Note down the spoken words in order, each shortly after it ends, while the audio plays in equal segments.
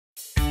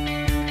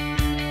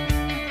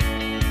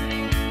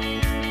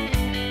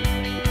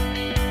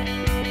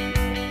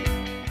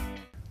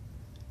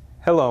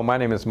Hello, my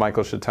name is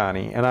Michael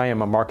Shatani, and I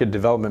am a Market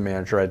Development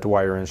Manager at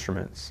Dwyer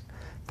Instruments.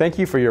 Thank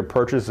you for your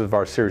purchase of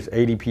our Series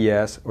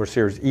ADPS or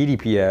Series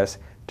EDPS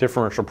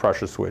differential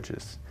pressure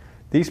switches.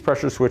 These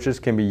pressure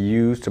switches can be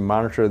used to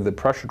monitor the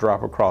pressure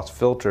drop across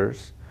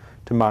filters,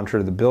 to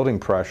monitor the building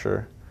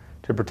pressure,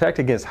 to protect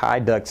against high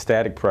duct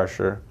static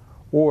pressure,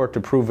 or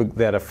to prove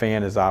that a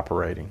fan is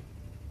operating.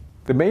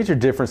 The major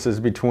differences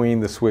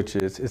between the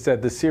switches is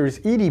that the Series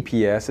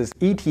EDPS is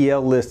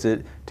ETL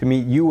listed to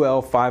meet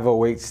UL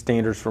 508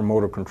 standards for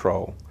motor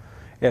control.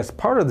 As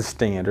part of the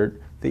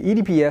standard, the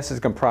EDPS is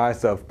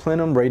comprised of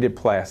plenum-rated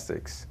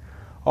plastics.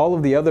 All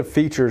of the other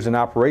features and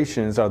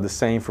operations are the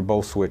same for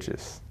both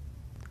switches.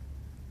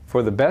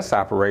 For the best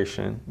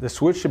operation, the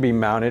switch should be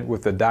mounted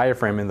with the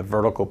diaphragm in the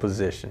vertical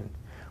position,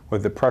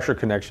 with the pressure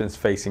connections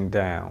facing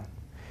down.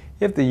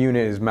 If the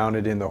unit is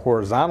mounted in the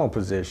horizontal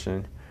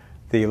position,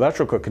 the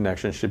electrical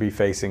connection should be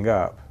facing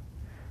up.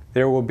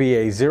 There will be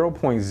a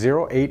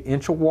 0.08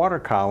 inch water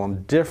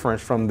column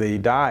difference from the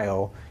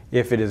dial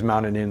if it is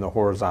mounted in the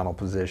horizontal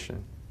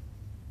position.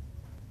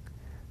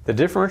 The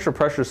differential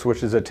pressure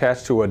switch is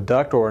attached to a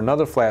duct or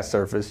another flat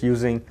surface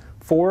using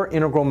 4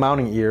 integral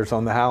mounting ears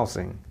on the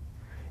housing.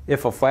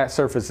 If a flat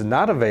surface is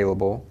not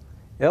available,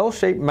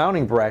 L-shaped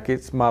mounting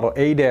brackets model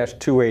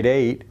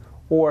A-288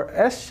 or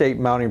S-shaped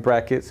mounting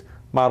brackets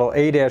model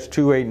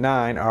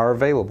A-289 are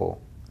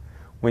available.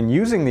 When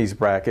using these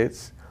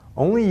brackets,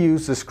 only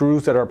use the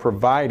screws that are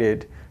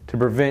provided to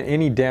prevent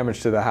any damage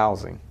to the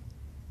housing.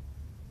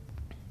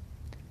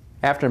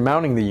 After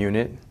mounting the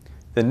unit,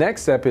 the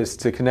next step is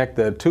to connect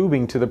the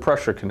tubing to the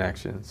pressure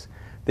connections.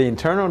 The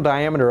internal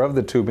diameter of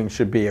the tubing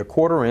should be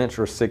 1/4 inch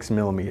or 6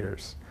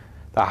 millimeters.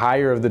 The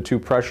higher of the two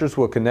pressures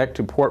will connect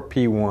to port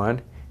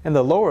P1 and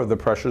the lower of the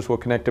pressures will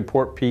connect to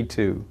port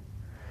P2.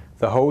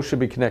 The hose should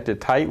be connected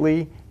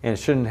tightly and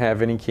shouldn't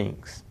have any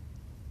kinks.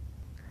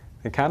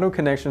 The conduit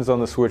connections on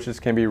the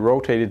switches can be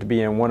rotated to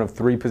be in one of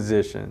 3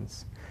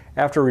 positions.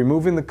 After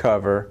removing the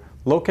cover,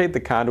 locate the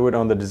conduit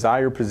on the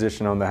desired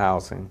position on the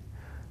housing.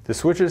 The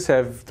switches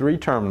have 3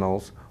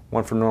 terminals,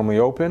 one for normally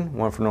open,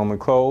 one for normally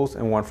closed,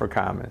 and one for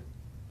common.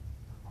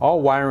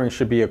 All wiring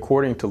should be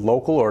according to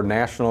local or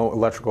national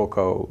electrical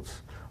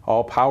codes.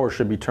 All power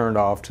should be turned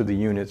off to the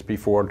units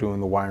before doing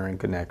the wiring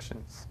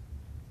connections.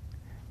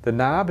 The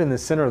knob in the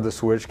center of the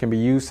switch can be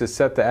used to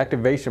set the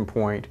activation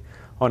point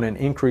on an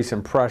increase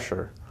in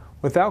pressure,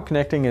 without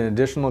connecting an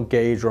additional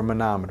gauge or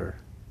manometer.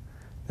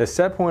 The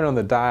set point on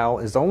the dial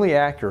is only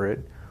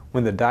accurate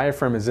when the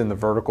diaphragm is in the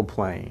vertical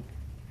plane.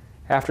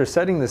 After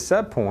setting the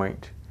set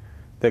point,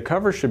 the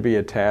cover should be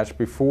attached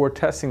before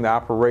testing the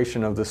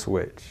operation of the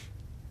switch.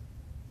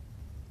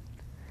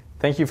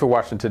 Thank you for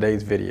watching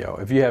today's video.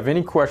 If you have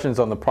any questions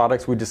on the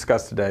products we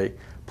discussed today,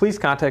 please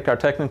contact our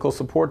technical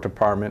support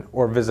department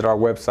or visit our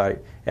website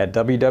at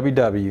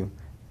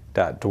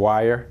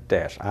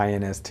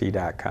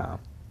www.dwyer-inst.com.